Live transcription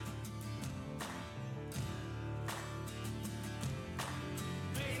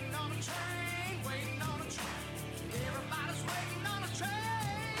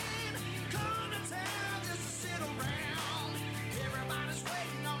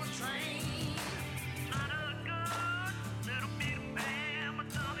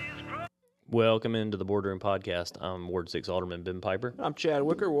Welcome into the Boardroom Podcast. I'm Ward 6 Alderman Ben Piper. I'm Chad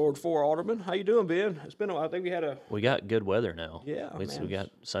Wicker, Ward 4 Alderman. How you doing, Ben? It's been I think we had a... We got good weather now. Yeah, we got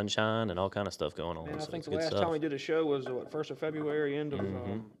sunshine and all kind of stuff going on. Man, I so think it's the good last stuff. time we did a show was, 1st of February, end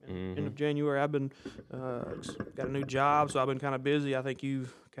of January. I've been, got a new job, so I've been kind of busy. I think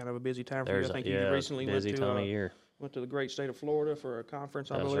you've kind of a busy time for you. I think you recently busy time of year. Went to the great state of Florida for a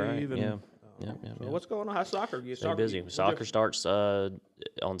conference, I That's believe. right, And, So what's going on? How's soccer? Stay busy. Soccer starts on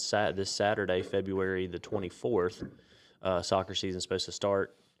this Saturday, February the 24th. Soccer season's supposed to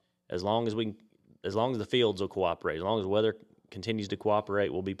start as long as the fields will cooperate. As long as the weather continues to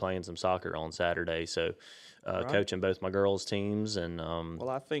cooperate, we'll be playing some soccer on Saturday. So, coaching both my girls' teams and. Well,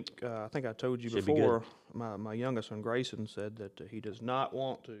 I think I told you before. My youngest one, Grayson, said that he does not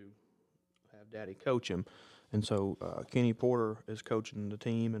want to have Daddy coach him. And so Kenny Porter is coaching the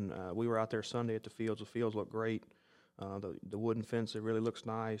team, and we were out there Sunday at the fields. The fields look great. The wooden fence, it really looks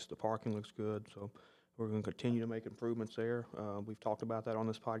nice. The parking looks good. So we're going to continue to make improvements there. We've talked about that on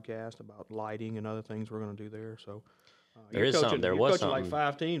this podcast, about lighting and other things we're going to do there. So there is something. There was something. Like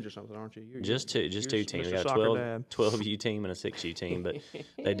 5 teams or something, aren't you? Just two teams. We got a 12U team and a 6U team. But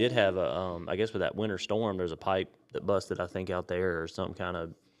they did have I guess with that winter storm, there's a pipe that busted, I think, out there or some kind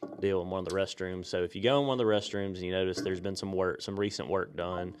of deal in one of the restrooms. So if you go in one of the restrooms and you notice there's been some recent work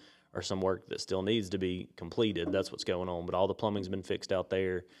done or some work that still needs to be completed, that's what's going on. But all the plumbing's been fixed out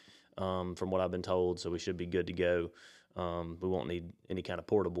there from what I've been told, so we should be good to go. We won't need any kind of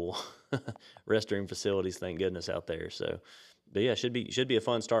portable restroom facilities, thank goodness, out there. So, but yeah, should be a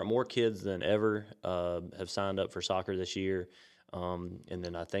fun start. More kids than ever have signed up for soccer this year. And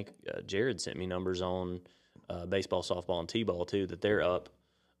then I think Jared sent me numbers on baseball, softball, and t-ball too, that they're up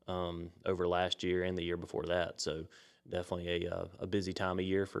over last year and the year before that. So definitely a busy time of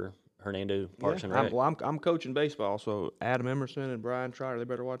year for Hernando Parks and Rec. I'm coaching baseball, so Adam Emerson and Brian Trotter, they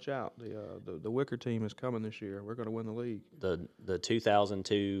better watch out. The Wicker team is coming this year. We're going to win the league. The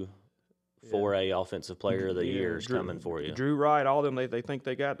 2002 4A Offensive Player of the Year is coming for you. Drew Wright, all of them, they think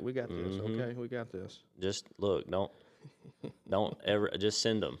we got this. Okay, we got this. Just look, don't ever just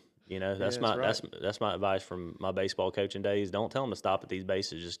send them. You know, that's my advice from my baseball coaching days. Don't tell them to stop at these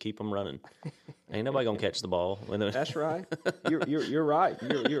bases. Just keep them running. Ain't nobody gonna catch the ball. That's right. You're right.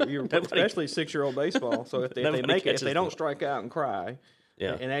 You're especially 6-year-old baseball. So if they make it, if they don't strike out and cry,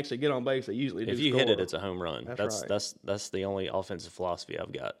 and actually get on base, they usually do. If you score. hit it, it's a home run. That's right. That's the only offensive philosophy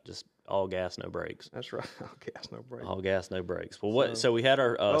I've got. Just all gas, no brakes. That's right. All gas, no brakes. All gas, no brakes. Well, what? So we had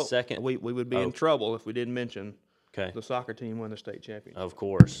our second. We would be in trouble if we didn't mention. Okay. The soccer team won the state championship. Of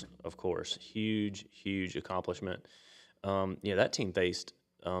course. Huge accomplishment. That team faced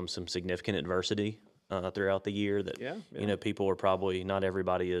some significant adversity throughout the year that, you know, people are probably, not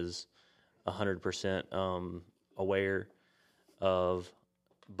everybody is 100% aware of,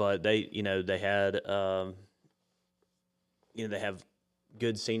 but they had, they have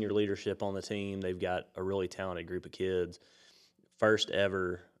good senior leadership on the team. They've got a really talented group of kids. First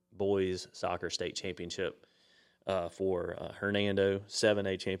ever boys soccer state championship for Hernando,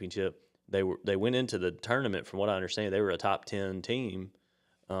 7A championship. They went into the tournament, from what I understand, they were a top 10 team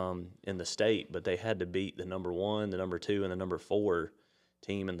in the state, but they had to beat the number 1, the number 2, and the number 4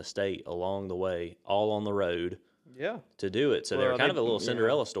 team in the state along the way, all on the road. Yeah. To do it, so they're kind of a little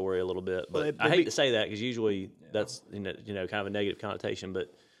Cinderella story a little bit. But I hate to say that because usually that's kind of a negative connotation.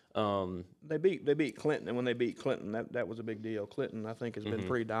 But they beat Clinton, and when they beat Clinton, that was a big deal. Clinton, I think, has been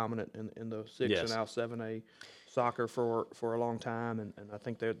pretty dominant in the 6 and now 7A soccer for a long time, and I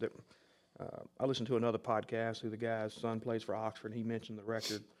think they're I listened to another podcast who the guy's son plays for Oxford, and he mentioned the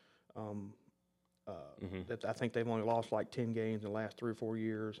record that I think they've only lost like 10 games in the last 3 or 4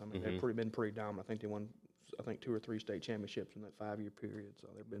 years. I mean, they've been pretty dominant. I think they won 2 or 3 state championships in that 5-year period, so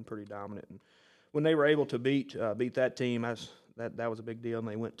they've been pretty dominant. And when they were able to beat that team, that was a big deal. And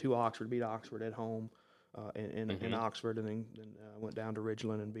they went to Oxford, beat Oxford at home in Oxford, and then went down to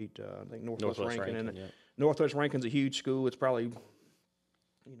Ridgeland and beat I think Northwest Rankin. Northwest Rankin's a huge school. It's probably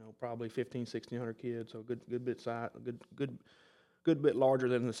 1,500-1,600 kids, so good bit size, good bit larger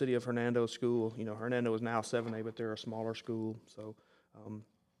than the city of Hernando school. You know, Hernando is now 7A, but they're a smaller school, so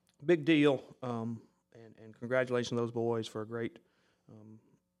big deal. And congratulations to those boys for a great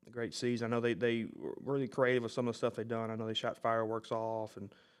season. I know they were really creative with some of the stuff they've done. I know they shot fireworks off,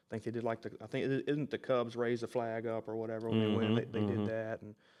 and I think they did isn't the Cubs raise the flag up or whatever when they win? They did that,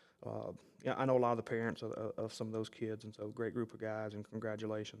 and I know a lot of the parents of some of those kids, and so great group of guys, and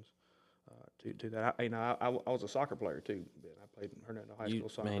congratulations to that. I was a soccer player too. I played in Hernando High School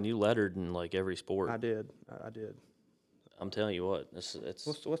soccer. Man, you lettered in like every sport. I did. I'm telling you what, it's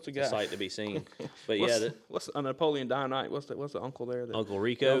What's the guy? a sight to be seen. But what's Napoleon Dynamite? What's the uncle there? Uncle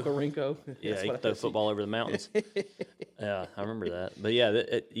Rico. Uncle Rico. Yeah, he can throw football over the mountains. Yeah, I remember that. But yeah,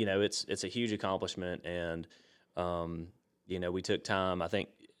 it's a huge accomplishment, and we took time. I think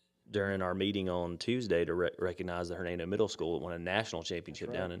during our meeting on Tuesday to recognize the Hernando Middle School that won a national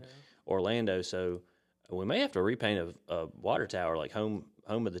championship down in Orlando. So we may have to repaint a water tower like home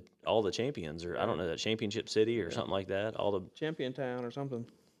of all the champions, or I don't know, that championship city or something like that. All the Champion Town or something.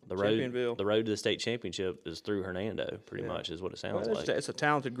 The road to the state championship is through Hernando, pretty much is what it sounds like. It's a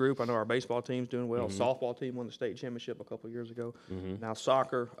talented group. I know our baseball team's doing well. Softball team won the state championship a couple of years ago. Now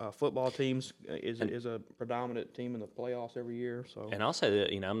soccer, football teams is a predominant team in the playoffs every year. So, and I'll say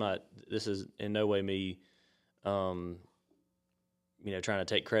that I'm not. This is in no way me, trying to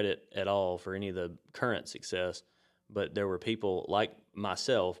take credit at all for any of the current success, but there were people like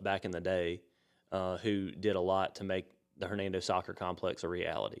myself back in the day who did a lot to make the Hernando Soccer Complex a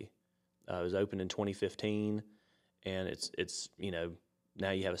reality. It was opened in 2015, and it's now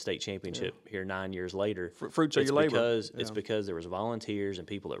you have a state championship here 9 years later. Fruits of your labor. It's because there was volunteers and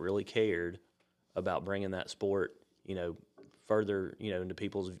people that really cared about bringing that sport, further, into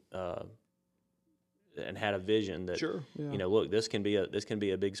people's and had a vision that look, this can be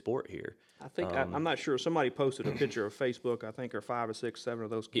a big sport here. I think I'm not sure. Somebody posted a picture of Facebook. I think are 5 or 6, 7 of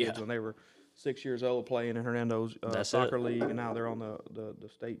those kids when they were 6 years old playing in Hernando's soccer league, and now they're on the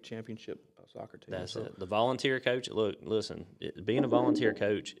state championship soccer team. That's it. The volunteer coach. Look, listen. Being a volunteer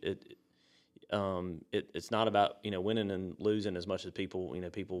coach, it's not about winning and losing as much as people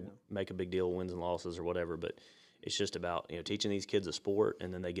make a big deal of wins and losses or whatever, but it's just about teaching these kids a sport,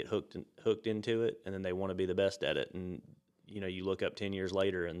 and then they get hooked into it, and then they want to be the best at it, and you look up 10 years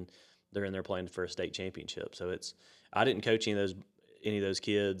later and they're in there playing for a state championship. So I didn't coach any of those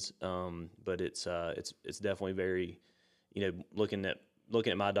kids, but it's definitely very, looking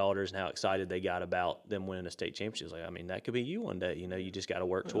at my daughters and how excited they got about them winning a state championship. Like, that could be you one day. You just got to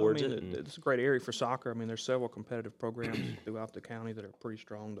work towards it. It's a great area for soccer. There's several competitive programs throughout the county that are pretty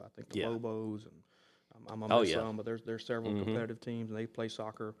strong. I think the Lobos and I'm on some, but there's several competitive teams, and they play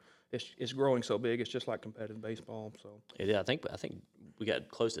soccer. It's growing so big. It's just like competitive baseball. So I think we got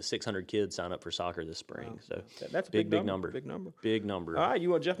close to 600 kids sign up for soccer this spring. So that's a big number. Big number. All right, you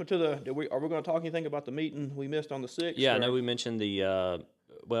want to jump into are we going to talk anything about the meeting we missed on the 6th? Yeah, I know we mentioned the.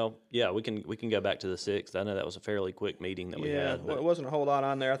 We can go back to the 6th. I know that was a fairly quick meeting that we had. Well, it wasn't a whole lot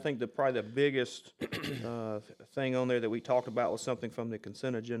on there. I think probably the biggest thing on there that we talked about was something from the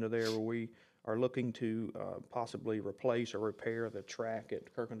consent agenda there, where we are looking to possibly replace or repair the track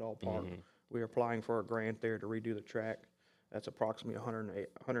at Kirkendall Park. We are applying for a grant there to redo the track. That's approximately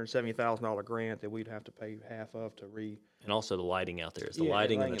 $170,000 grant that we'd have to pay half of to and also the lighting out there. It's the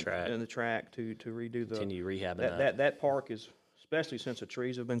lighting and the track. And the track to redo the. Continue rehabbing that park is, especially since the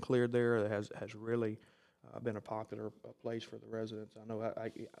trees have been cleared there, has really been a popular place for the residents. I know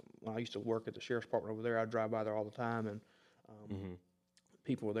when I used to work at the sheriff's department over there, I'd drive by there all the time, and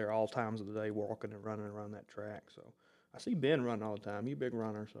people were there all times of the day walking and running around that track. So I see Ben running all the time. You a big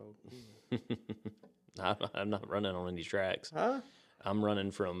runner, so. I'm not running on any tracks. Huh? I'm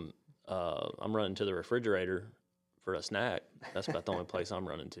running to the refrigerator for a snack. That's about the only place I'm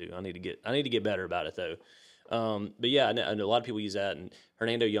running to. I need to get better about it though. But yeah, I know a lot of people use that, and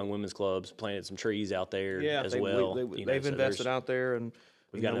Hernando Young Women's Club's planted some trees out there as well. They've invested out there, and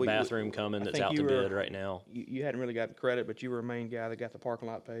we've got a bathroom coming that's out to bid right now. You hadn't really got credit, but you were a main guy that got the parking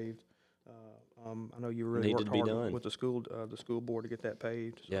lot paved. I know you really worked hard with the school board to get that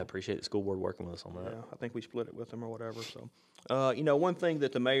paved. So. Yeah, I appreciate the school board working with us on that. Yeah, I think we split it with them or whatever. So, one thing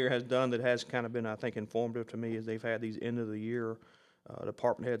that the mayor has done that has kind of been, I think, informative to me is they've had these end of the year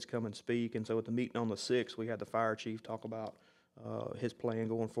department heads come and speak. And so at the meeting on the 6th, we had the fire chief talk about his plan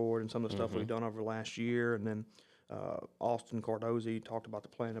going forward and some of the stuff we've done over the last year. And then Austin Cardozi talked about the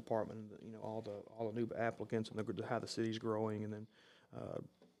planning department, and, all the new applicants and how the city's growing. And then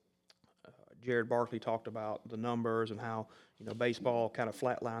Jared Barkley talked about the numbers and how, baseball kind of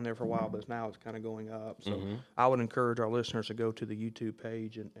flatlined there for a while, but now it's kind of going up. So I would encourage our listeners to go to the YouTube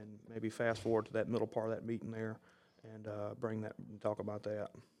page and maybe fast forward to that middle part of that meeting there and bring that and talk about that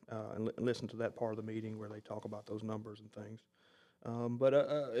and listen to that part of the meeting where they talk about those numbers and things. But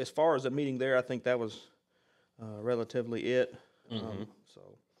as far as the meeting there, I think that was relatively it.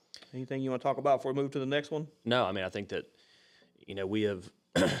 So anything you want to talk about before we move to the next one? No, I think that, we have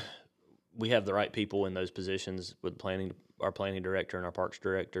we have the right people in those positions with our planning director and our parks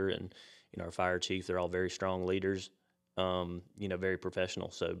director and our fire chief. They're all very strong leaders, very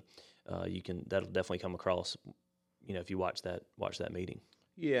professional. So that'll definitely come across, if you watch that meeting.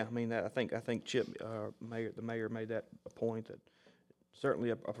 Yeah, I mean, I think Chip, the mayor made that a point that certainly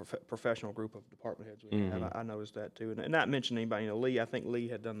a professional group of department heads we have. I noticed that too, and not mention anybody. Lee, I think Lee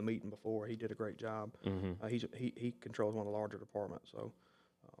had done the meeting before. He did a great job. He controls one of the larger departments. So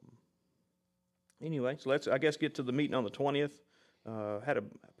anyway, so let's, I guess, get to the meeting on the 20th. Had a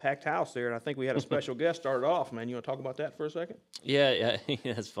packed house there, and I think we had a special guest started off. Man, you want to talk about that for a second? Yeah,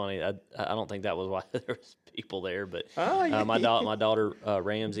 it's funny. I don't think that was why there was people there, but yeah. my daughter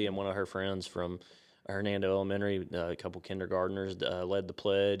Ramsey and one of her friends from Hernando Elementary, a couple kindergartners, led the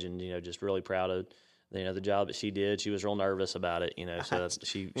pledge, and just really proud of the job that she did. She was real nervous about it, so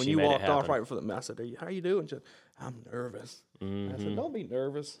she when she you made walked it happen. off right before the, I said, "How you doing?" She said, "I'm nervous." I said, "Don't be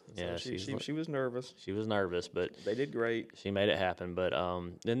nervous." So Yeah, she was nervous. She was nervous, but They did great. she made it happen. But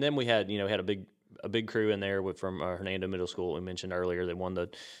and then we had had a big crew in there from Hernando Middle School. We mentioned earlier they won the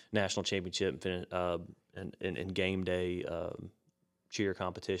national championship in game day cheer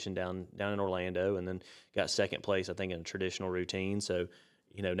competition down in Orlando, and then got second place, I think, in a traditional routine. So,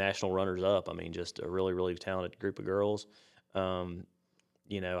 national runners up. I mean, just a really, really talented group of girls.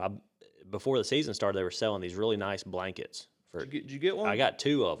 Before the season started, they were selling these really nice blankets. Did you get one? I got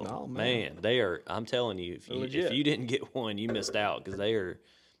 2 of them. Oh, man. They are. I'm telling you, if you didn't get one, you missed out, because they are.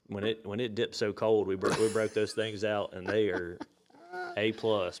 When it dipped so cold, we broke those things out, and they are A+,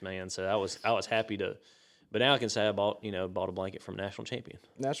 man. So I was happy to. But now I can say I bought a blanket from National Champion.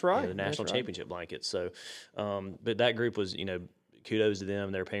 That's right. The National Championship blanket. So, but that group was, kudos to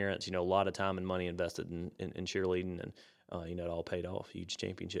them, their parents, a lot of time and money invested in cheerleading, and, it all paid off. Huge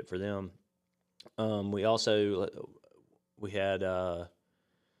championship for them. We had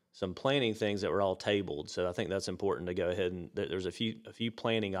some planning things that were all tabled. So I think that's important to go ahead and there's a few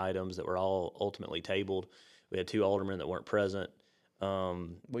planning items that were all ultimately tabled. We had 2 aldermen that weren't present. At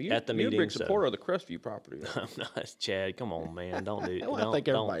the meeting, you're a big supporter of the Crestview property. I'm not, Chad. Come on, man. Don't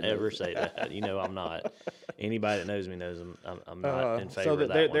everybody ever knows say that. I'm not. Anybody that knows me knows I'm not in favor so of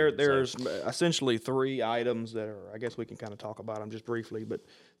that one. There's essentially 3 items that are, I guess we can kind of talk about them just briefly, but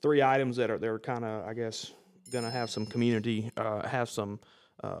 3 items that they're kind of, I guess, going to have some community, have some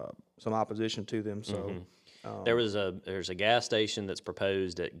opposition to them. So. There's a gas station that's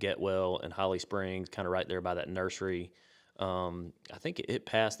proposed at Getwell and Holly Springs, kind of right there by that nursery. I think it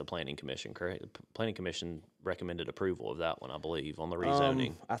passed the Planning Commission, correct? The Planning Commission recommended approval of that one, I believe, on the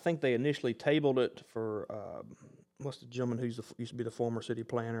rezoning. I think they initially tabled it for, what's the gentleman who used to be the former city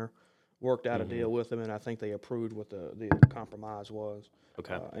planner, worked out a deal with them, and I think they approved what the compromise was.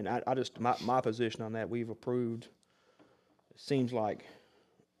 Okay. And I just, my position on that, we've approved, it seems like,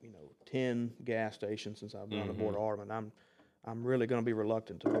 10 gas stations since I've been on the Board of Alderman. I'm really going to be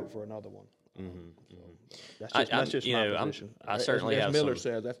reluctant to vote for another one. That's just my position. I certainly as have Miller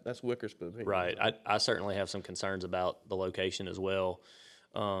said, that's Wicker's position. Right. I certainly have some concerns about the location as well.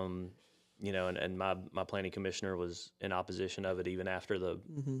 And my planning commissioner was in opposition of it even after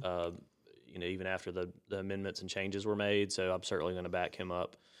the even after the amendments and changes were made. So I'm certainly going to back him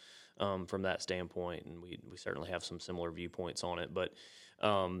up from that standpoint, and we certainly have some similar viewpoints on it. But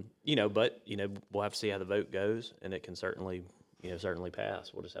we'll have to see how the vote goes, and it can certainly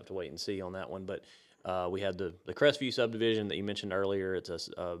pass. We'll just have to wait and see on that one. But we had the Crestview subdivision that you mentioned earlier. It's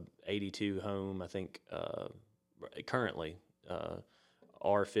a 82 home, I think, currently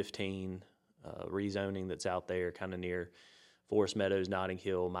R15 rezoning that's out there, kind of near Forest Meadows, Notting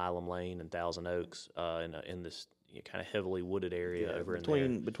Hill, Milam Lane, and Thousand Oaks, in this kind of heavily wooded area over in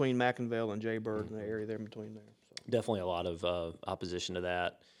there. Between McInville and Jaybird, and the area there in between there. So. Definitely a lot of opposition to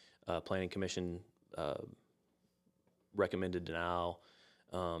that. Planning Commission recommended denial,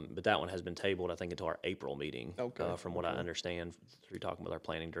 but that one has been tabled, I think, until our April meeting, from what I understand through talking with our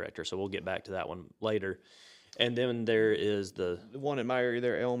planning director. So we'll get back to that one later. And then there is the one in my area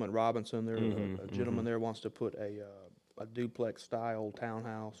there, Elman Robinson. There, a gentleman there wants to put a duplex style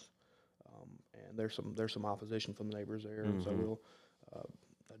townhouse, and there's some opposition from the neighbors there. So we'll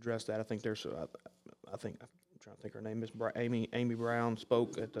address that. I think I'm trying to think her name is Amy Brown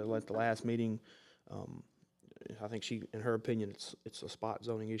spoke at the last meeting. I think in her opinion, it's a spot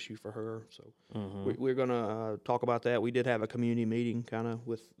zoning issue for her. So we're going to talk about that. We did have a community meeting kind of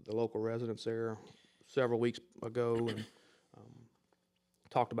with the local residents there several weeks ago, and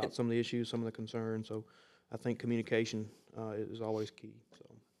talked about some of the issues, some of the concerns. So I think communication is always key. So.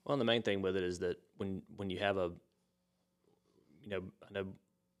 Well, and the main thing with it is that when you have I know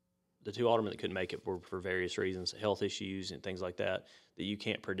the 2 aldermen that couldn't make it were for various reasons, health issues and things like that you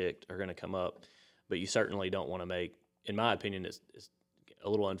can't predict are going to come up. But you certainly don't want to make, in my opinion, it's a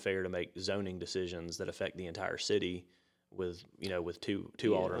little unfair to make zoning decisions that affect the entire city with two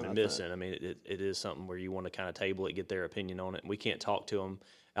aldermen missing. I mean, it is something where you want to kind of table it, get their opinion on it. And we can't talk to them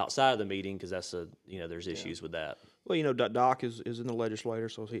outside of the meeting because that's there's issues with that. Well, Doc is in the legislature,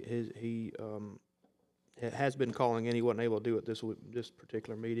 so he has been calling in. He wasn't able to do it this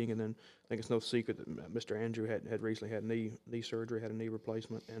particular meeting, and then I think it's no secret that Mr. Andrew had recently had knee surgery, had a knee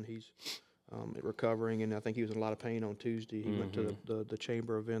replacement, and he's recovering. And I think he was in a lot of pain on Tuesday. He went to the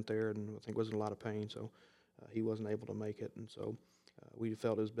chamber event there, and I think was in a lot of pain, so he wasn't able to make it. And so we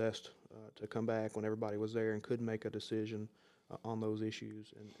felt it was best to come back when everybody was there and could make a decision on those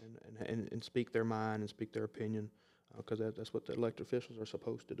issues and speak their mind and speak their opinion, because that's what the elected officials are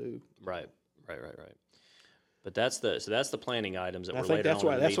supposed to do. Right. But that's the planning items that I were think later that's on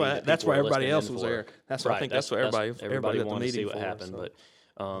why in the that's meeting why that that's people why were everybody listening else in was for. there. That's why I think that's what everybody at the wanted to see meeting what for, happened. so.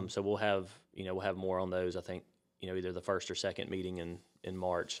 But so we'll have more on those. I think either the first or second meeting in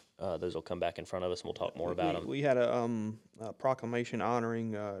March. Those will come back in front of us, and we'll talk more about them. We had a proclamation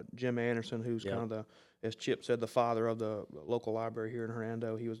honoring Jim Anderson, who's kind of the, as Chip said, the father of the local library here in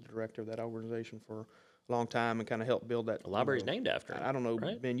Hernando. He was the director of that organization for a long time and kind of helped build that. The library's named after him. I don't know,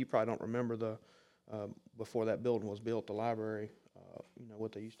 right? Ben, you probably don't remember the before that building was built, the library,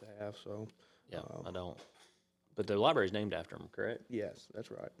 what they used to have. So yeah, I don't. But the library's named after him, correct? Yes, that's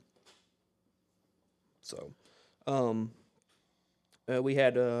right. So, we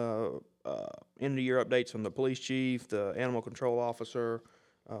had end of the year updates from the police chief, the animal control officer,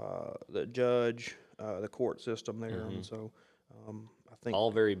 the judge, the court system there, and so I think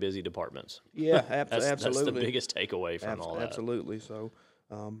all very busy departments. Yeah, absolutely. That's the biggest takeaway from all that. Absolutely. So,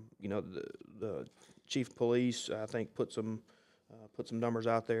 the chief of police, I think, put some numbers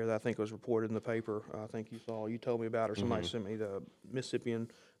out there that I think was reported in the paper. I think you told me about it, or somebody sent me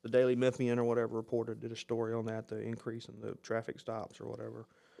the Daily Memphian or whatever did a story on that, the increase in the traffic stops or whatever.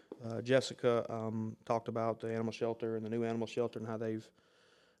 Jessica talked about the animal shelter and the new animal shelter and how they've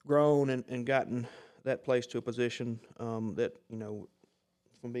grown and gotten that place to a position that,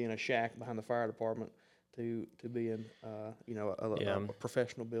 from being a shack behind the fire department to being, a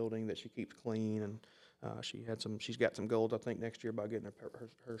professional building that she keeps clean. And she's got some goals, I think, next year about getting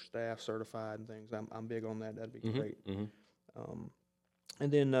her staff certified and things. I'm big on that. That'd be great.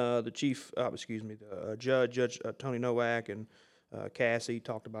 And then the Judge Tony Nowak and Cassie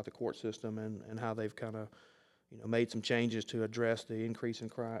talked about the court system and how they've kind of made some changes to address the increase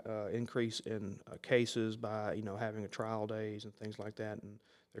in cases by having a trial days and things like that. And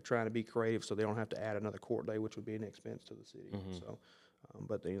they're trying to be creative so they don't have to add another court day, which would be an expense to the city. So.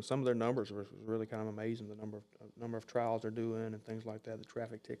 But some of their numbers was really kind of amazing. The number of trials they're doing and things like that. The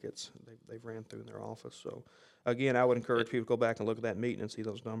traffic tickets they've ran through in their office. So again, I would encourage people to go back and look at that meeting and see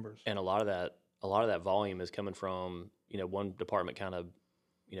those numbers. And a lot of that volume is coming from one department kind of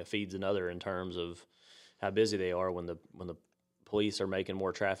feeds another in terms of how busy they are. When the police are making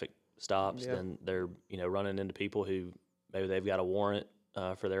more traffic stops, then they're running into people who maybe they've got a warrant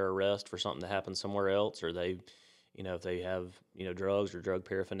for their arrest for something that happened somewhere else, or they. If they have, drugs or drug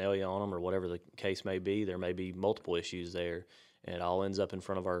paraphernalia on them or whatever the case may be, there may be multiple issues there. And it all ends up in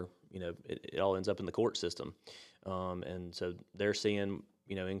front of our, it all ends up in the court system. And so they're seeing,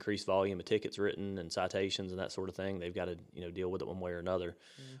 increased volume of tickets written and citations and that sort of thing. They've got to, deal with it one way or another.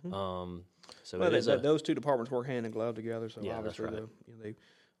 So those two departments work hand in glove together. So obviously that's right.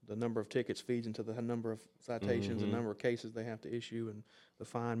 The number of tickets feeds into the number of citations and number of cases they have to issue and the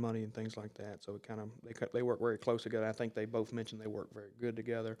fine money and things like that. So it they work very close together. I think they both mentioned they work very good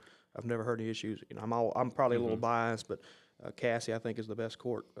together. I've never heard any issues. I'm probably a little biased, but Cassie I think is the best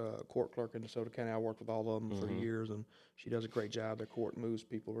court clerk in DeSoto County. I worked with all of them for years, and she does a great job. Their court moves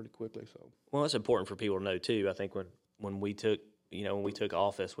people really quickly. So well, it's important for people to know too. I think when we took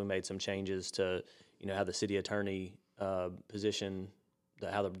office, we made some changes to how the city attorney position.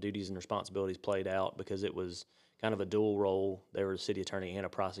 How the duties and responsibilities played out, because it was kind of a dual role. They were a city attorney and a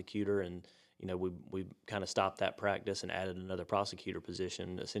prosecutor, and we kind of stopped that practice and added another prosecutor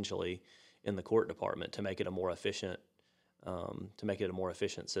position essentially in the court department to make it a more efficient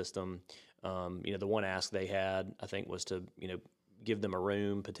system. The one ask they had, I think, was to give them a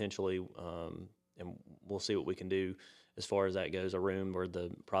room potentially, and we'll see what we can do as far as that goes. A room where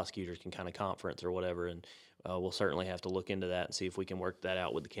the prosecutors can kind of conference or whatever, and we'll certainly have to look into that and see if we can work that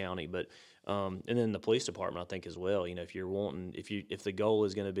out with the county. But and then the police department, I think as well. If the goal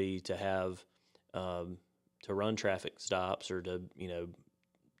is going to be to have to run traffic stops or to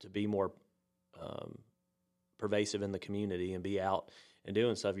be more pervasive in the community and be out and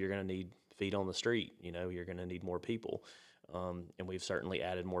doing stuff, you're going to need feet on the street. You're going to need more people. And we've certainly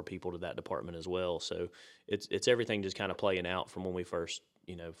added more people to that department as well. So it's everything just kind of playing out from when we first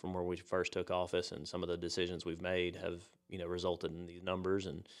from where we first took office, and some of the decisions we've made have, resulted in these numbers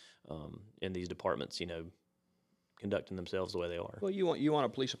and in these departments, conducting themselves the way they are. Well, you want a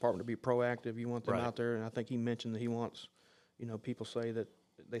police department to be proactive. You want them Right. out there, and I think he mentioned that he wants, people say that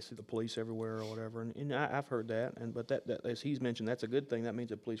they see the police everywhere or whatever, and I've heard that, but that as he's mentioned, that's a good thing. That means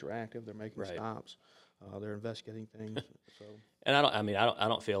the police are active. They're making Right. stops. They're investigating things. So. And I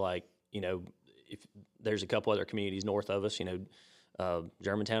don't feel like, if there's a couple other communities north of us,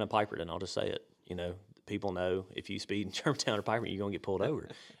 Germantown and Piperton, I'll just say it, people know if you speed in Germantown or Piperton, you're going to get pulled over.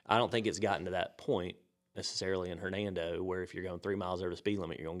 I don't think it's gotten to that point necessarily in Hernando where if you're going 3 miles over the speed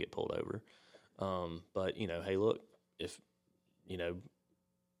limit, you're going to get pulled over. But, hey, look, if,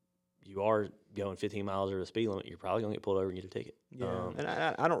 you are going 15 miles over the speed limit, you're probably going to get pulled over and get a ticket. Yeah, and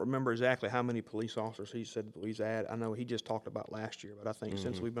I don't remember exactly how many police officers he said he's added. I know he just talked about last year, but I think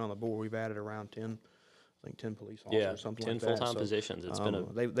since we've been on the board, we've added around 10 police officers, something like that. 10 full-time positions. It's been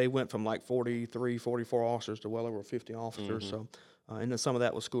they went from like 43, 44 officers to well over 50 officers. So, and then some of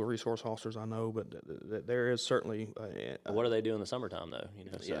that was school resource officers, I know, but there is certainly. What do they do in the summertime, though?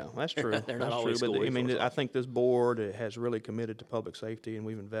 So Yeah, that's true. they're not always true, school but I mean, resource I think this board has really committed to public safety, and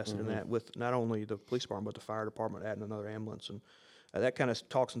we've invested in that with not only the police department but the fire department adding another ambulance, and that kind of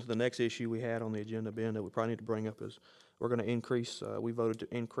talks into the next issue we had on the agenda, Ben, that we probably need to bring up is we're going to increase. We voted to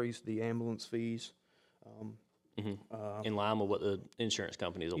increase the ambulance fees. In line with what the insurance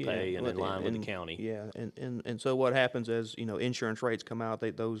companies will pay, and in line with the county. Yeah, and so what happens is insurance rates come out.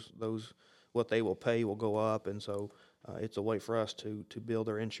 Those what they will pay will go up, and so it's a way for us to build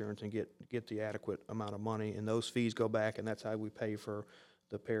their insurance and get the adequate amount of money, and those fees go back, and that's how we pay for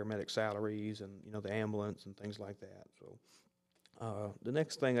the paramedic salaries and the ambulance and things like that. So the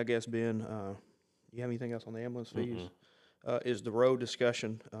next thing, I guess, Ben, you have anything else on the ambulance fees? Is the road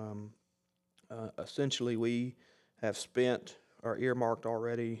discussion. Essentially, we have spent or earmarked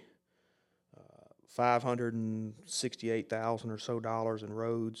already $568,000 or so in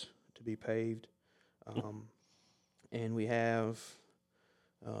roads to be paved, and we have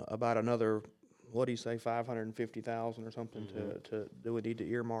about another, what do you say, 550,000 or something to do. We need to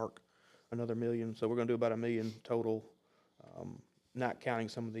earmark another $1 million, so we're going to do about $1 million total, not counting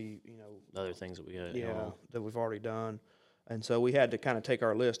some of the other things that we got. That we've already done. And so we had to kind of take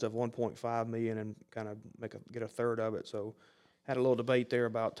our list of 1.5 million and kind of get a third of it. So had a little debate there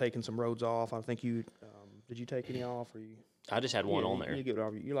about taking some roads off. I think you did you take any off, or you? I just had one on there. You get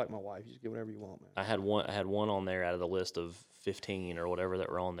whatever you like. My wife, you just get whatever you want, man. I had one on there out of the list of 15 or whatever that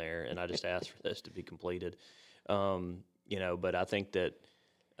were on there, and I just asked for this to be completed. But I think that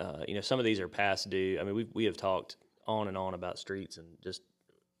some of these are past due. I mean, we have talked on and on about streets and just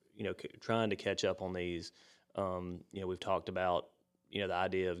trying to catch up on these. We've talked about, the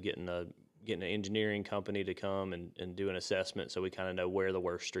idea of getting an engineering company to come and do an assessment so we kind of know where the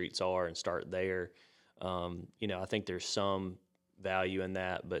worst streets are and start there. I think there's some value in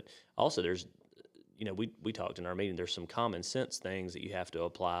that, but also there's, we talked in our meeting, there's some common sense things that you have to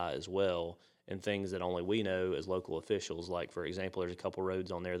apply as well, and things that only we know as local officials. Like, for example, there's a couple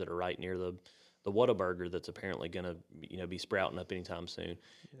roads on there that are right near the Whataburger that's apparently going to be sprouting up anytime soon.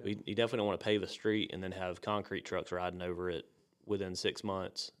 Yeah. You definitely don't want to pave a street and then have concrete trucks riding over it within 6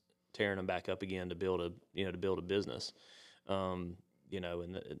 months, tearing them back up again to build a business. So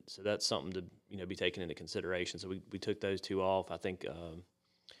that's something to be taken into consideration. So we took those two off. I think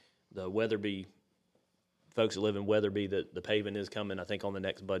the Weatherby folks that live in Weatherby, the paving is coming, I think, on the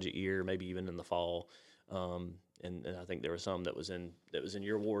next budget year, maybe even in the fall. And I think there was some that was in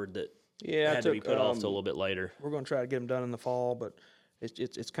your ward that had to be put off till a little bit later. We're going to try to get them done in the fall, but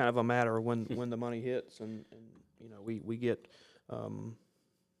it's kind of a matter of when the money hits, and we get.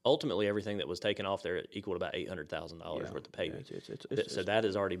 Ultimately, everything that was taken off there equaled about $800,000 worth of paving. So that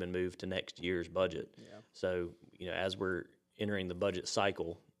has already been moved to next year's budget. Yeah. So as we're entering the budget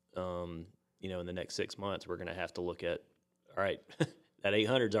cycle, in the next 6 months, we're going to have to look at, all right, that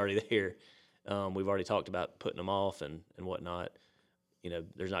 800's already there. We've already talked about putting them off and whatnot.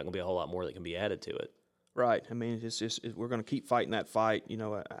 There's not going to be a whole lot more that can be added to it. Right. I mean, we're going to keep fighting that fight.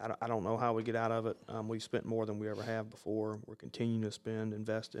 I don't know how we get out of it. We've spent more than we ever have before. We're continuing to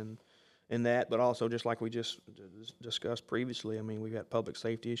invest in that, but also just like we just discussed previously. I mean, we've got public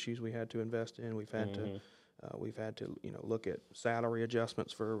safety issues we had to invest in. We've had to look at salary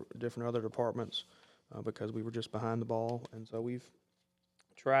adjustments for different other departments because we were just behind the ball, and so we've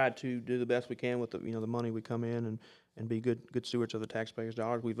tried to do the best we can with the money we come in and be good stewards of the taxpayers'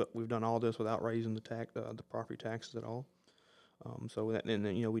 dollars. We've done all this without raising the property taxes at all. So that, and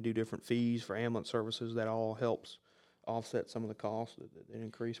then we do different fees for ambulance services. That all helps offset some of the costs that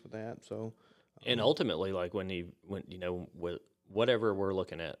increase with that. So and ultimately, like when whatever we're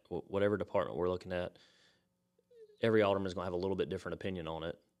looking at, whatever department we're looking at, every alderman is going to have a little bit different opinion on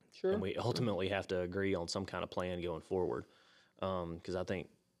it. Sure. And we ultimately have to agree on some kind of plan going forward. Because I think,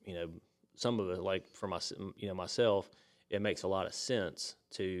 some of it, like for myself, it makes a lot of sense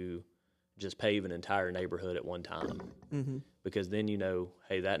to just pave an entire neighborhood at one time. Mm-hmm. Because then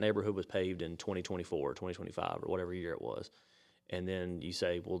hey, that neighborhood was paved in 2024 or 2025 or whatever year it was. And then you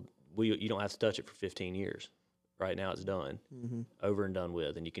say, well, you don't have to touch it for 15 years. Right now it's done, over and done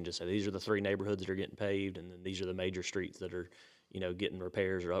with. And you can just say, these are the 3 neighborhoods that are getting paved, and then these are the major streets that are, getting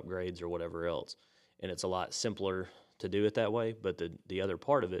repairs or upgrades or whatever else. And it's a lot simpler to do it that way. But the other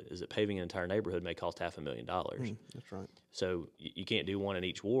part of it is that paving an entire neighborhood may cost $500,000. That's right. So you can't do one in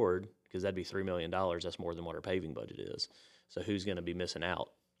each ward, because that'd be $3 million. That's more than what our paving budget is. So who's going to be missing out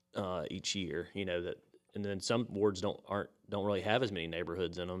each year? And then some wards don't really have as many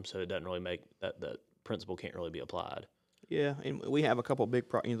neighborhoods in them, so it doesn't really make that principle can't really be applied. Yeah, and we have a couple of big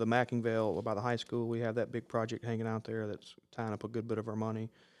the Mackingville by the high school. We have that big project hanging out there that's tying up a good bit of our money,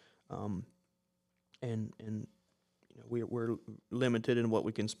 and we're limited in what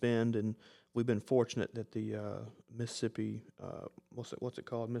we can spend, and we've been fortunate that the Mississippi what's it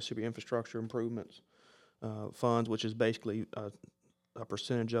called, Mississippi Infrastructure Improvements funds, which is basically a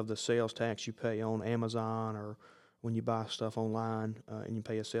percentage of the sales tax you pay on Amazon or when you buy stuff online, and you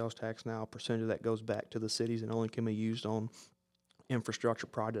pay a sales tax now, a percentage of that goes back to the cities and only can be used on infrastructure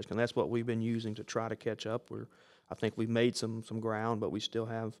projects. And that's what we've been using to try to catch up. I think we've made some ground, but we still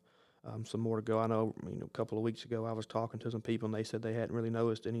have some more to go. I know, a couple of weeks ago I was talking to some people and they said they hadn't really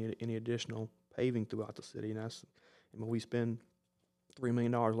noticed any additional paving throughout the city. And we spend $3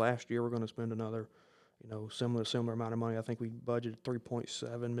 million last year. We're going to spend another, similar amount of money. I think we budgeted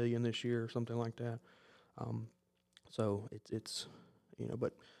 $3.7 million this year or something like that. So it's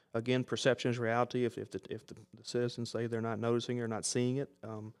but again, perception is reality. If the citizens say they're not noticing or not seeing it,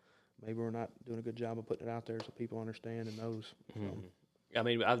 maybe we're not doing a good job of putting it out there so people understand and knows. I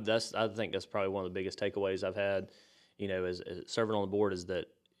mean, I think that's probably one of the biggest takeaways I've had, as serving on the board, is that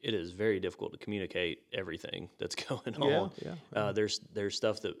it is very difficult to communicate everything that's going on. Yeah. There's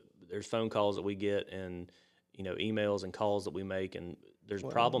stuff there's phone calls that we get and emails and calls that we make, and there's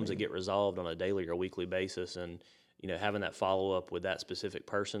problems that get resolved on a daily or weekly basis, and having that follow-up with that specific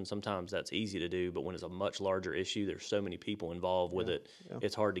person, sometimes that's easy to do, but when it's a much larger issue, there's so many people involved with it,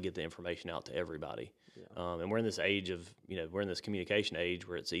 it's hard to get the information out to everybody. And we're in this age of, we're in this communication age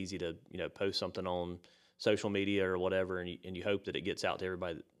where it's easy to, post something on social media or whatever, and you hope that it gets out to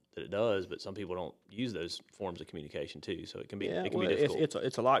everybody that it does, but some people don't use those forms of communication too, so it can be difficult.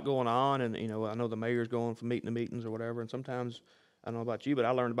 It's a lot going on, and I know the mayor's going from meeting to meetings or whatever, and sometimes, I don't know about you, but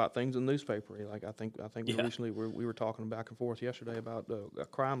I learned about things in the newspaper. Like I think recently we were talking back and forth yesterday about a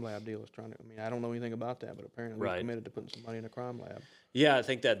crime lab deal. I don't know anything about that, but apparently we're committed to putting some money in a crime lab. Yeah, I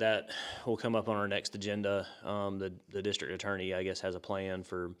think that will come up on our next agenda. The district attorney, I guess, has a plan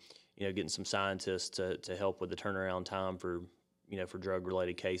for getting some scientists to help with the turnaround time for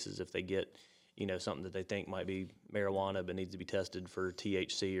drug-related cases if they get something that they think might be marijuana but needs to be tested for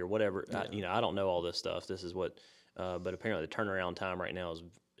THC or whatever. I don't know all this stuff. This is what. But apparently the turnaround time right now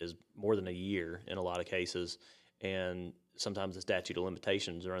is more than a year in a lot of cases, and sometimes the statute of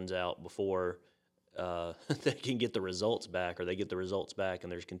limitations runs out before they can get the results back, or they get the results back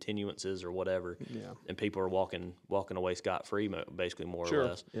and there's continuances or whatever, and people are walking away scot-free, basically, more or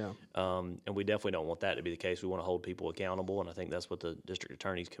less. And we definitely don't want that to be the case. We want to hold people accountable, and I think that's what the district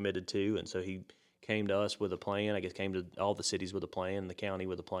attorney's committed to, and so he came to us with a plan, I guess came to all the cities with a plan, the county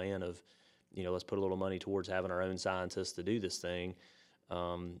with a plan of, let's put a little money towards having our own scientists to do this thing,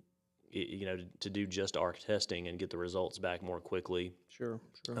 to do just our testing and get the results back more quickly. Sure.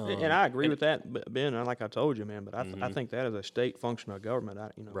 And I agree with that, Ben. Like I told you, man, but I think that is a state function of government.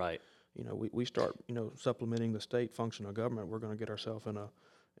 Right. We start, supplementing the state function of government, we're going to get ourselves in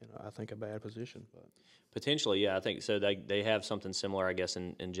I think, a bad position. But potentially, yeah, I think so. They have something similar, I guess,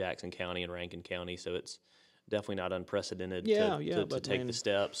 in Jackson County and Rankin County, so it's definitely not unprecedented to take the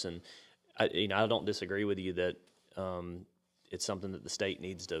steps. And I don't disagree with you that it's something that the state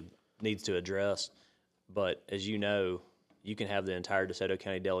needs to address. But as you know, you can have the entire DeSoto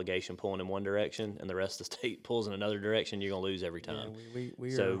County delegation pulling in one direction, and the rest of the state pulls in another direction. You're going to lose every time.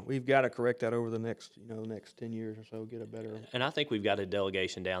 Yeah, we've got to correct that over the next 10 years or so. Get a better. And I think we've got a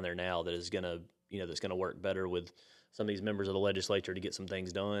delegation down there now that is going to work better with some of these members of the legislature to get some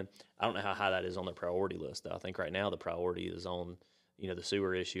things done. I don't know how high that is on their priority list, though. I think right now the priority is on the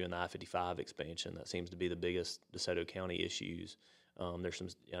sewer issue and the I-55 expansion. That seems to be the biggest DeSoto County issues. There's some,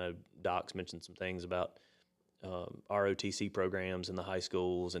 Doc's mentioned some things about ROTC programs in the high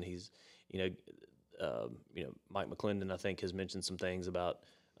schools, and he's, Mike McClendon, I think, has mentioned some things about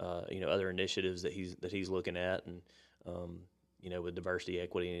other initiatives that he's looking at, and with diversity,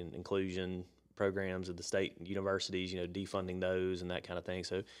 equity, and inclusion programs at the state and universities, defunding those and that kind of thing.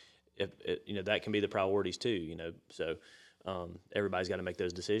 So, if that can be the priorities too. So everybody's got to make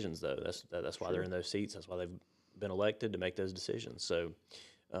those decisions, though. That's why they're in those seats. That's why they've been elected, to make those decisions. So,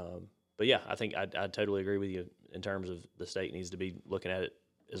 but yeah, I think I totally agree with you in terms of the state needs to be looking at it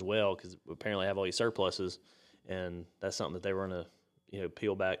as well, because we apparently have all these surpluses, and that's something that they were going to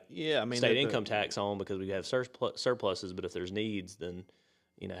peel back state income tax on, because we have surpluses. But if there's needs, then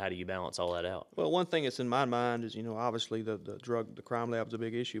how do you balance all that out? Well, one thing that's in my mind is, obviously the crime lab is a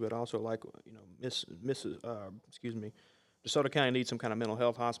big issue, but also DeSoto County needs some kind of mental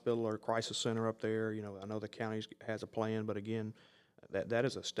health hospital or crisis center up there. I know the county has a plan, but again, that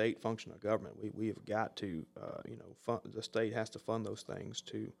is a state function of government. We have got to, the state has to fund those things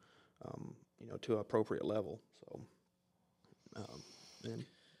to an appropriate level. So, and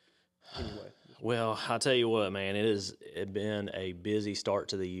anyway. Well, I'll tell you what, man, it's been a busy start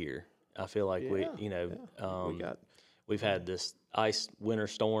to the year. I feel like we've had this ice winter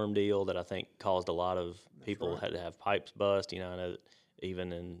storm deal that I think caused a lot of people had to have pipes bust. I know that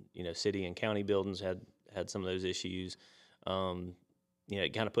even in city and county buildings had some of those issues.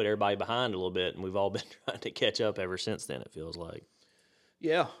 It kind of put everybody behind a little bit, and we've all been trying to catch up ever since then, it feels like.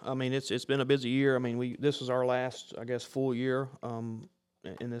 Yeah, I mean, it's been a busy year. I mean, this is our last, I guess, full year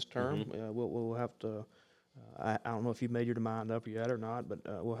in this term. Mm-hmm. We'll have to. I don't know if you've made your mind up yet or not, but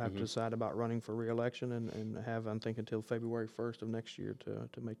we'll have to decide about running for re-election and have, I'm thinking, until February 1st of next year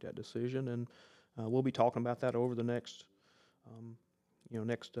to make that decision. And we'll be talking about that over the next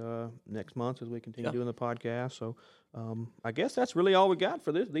month as we continue doing the podcast. So I guess that's really all we got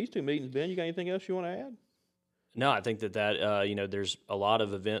for these two meetings. Ben, you got anything else you want to add? No, I think that there's a lot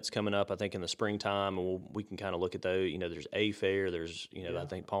of events coming up, I think, in the springtime, and we can kind of look at those. There's A Fair, there's, I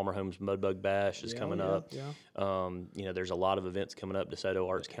think Palmer Homes Mudbug Bash is coming up. Yeah. There's a lot of events coming up. DeSoto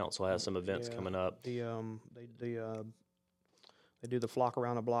Arts Council has some events coming up. They do the Flock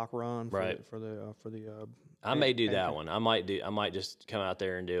Around the Block run for the I may do that one. I might just come out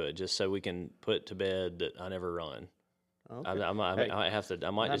there and do it just so we can put to bed that I never run. Okay. I might have to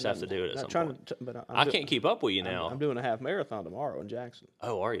do it at some point. I can't keep up with you now. I'm doing a half marathon tomorrow in Jackson.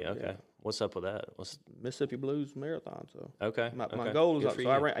 Oh, are you? Okay. Yeah. What's up with that? Mississippi Blues Marathon. So okay. My goal is up. So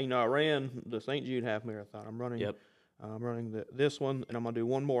I ran the St. Jude half marathon. I'm running. Yep. I'm running this one, and I'm gonna do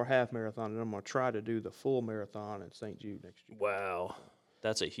one more half marathon, and I'm gonna try to do the full marathon at St. Jude next year. Wow,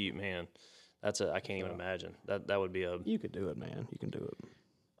 that's a huge man. I can't even imagine that would be a. You could do it, man. You can do it.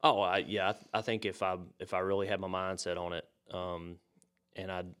 Oh, I think if I really had my mindset on it,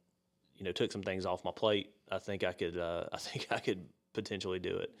 and I, took some things off my plate, I think I could potentially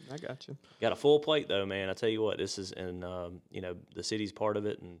do it. I got you. Got a full plate though, man. I tell you what, this is the city's part of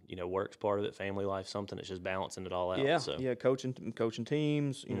it, and work's part of it, family life, something. It's just balancing it all out. Yeah, so. yeah, coaching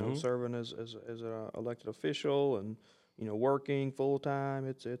teams, serving as an elected official, and working full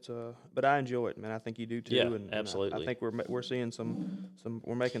time. But I enjoy it, man. I think you do too. Yeah, and absolutely. I think we're seeing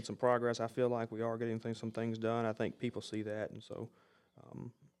we're making some progress. I feel like we are getting some things done. I think people see that, and so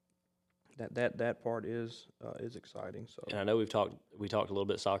that part is exciting. So. And I know we talked a little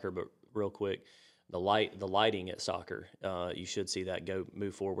bit soccer, but real quick, the lighting at soccer, you should see that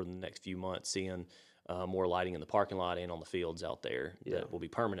move forward in the next few months, seeing more lighting in the parking lot and on the fields out there. Yeah. That will be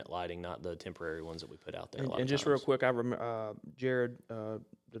permanent lighting, not the temporary ones that we put out there. And just real quick, I remember Jared, the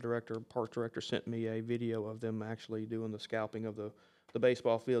parks director, sent me a video of them actually doing the scalping of the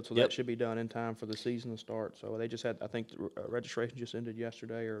baseball field. So that should be done in time for the season to start. So they just had, I think, registration just ended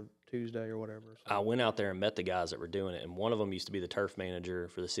yesterday or Tuesday or whatever. So. I went out there and met the guys that were doing it, and one of them used to be the turf manager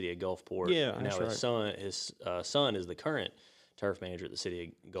for the city of Gulfport. Yeah, and now his son is the current turf manager at the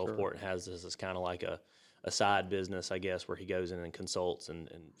city of Gulfport, and has this as kind of like a side business, I guess, where he goes in and consults and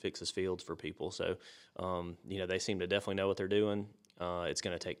fixes fields for people. So, they seem to definitely know what they're doing. It's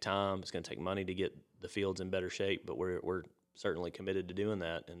going to take time. It's going to take money to get the fields in better shape, but we're certainly committed to doing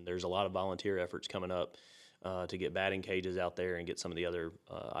that. And there's a lot of volunteer efforts coming up to get batting cages out there and get some of the other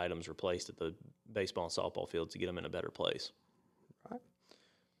items replaced at the baseball and softball fields to get them in a better place. Right.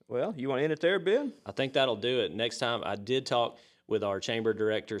 Well, you want to end it there, Ben? I think that'll do it. Next time, I did talk with our chamber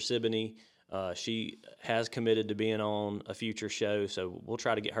director, Siboney. She has committed to being on a future show, so we'll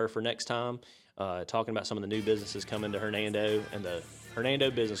try to get her for next time, talking about some of the new businesses coming to Hernando and the Hernando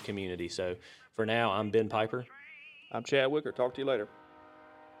business community. So for now, I'm Ben Piper. I'm Chad Wicker. Talk to you later.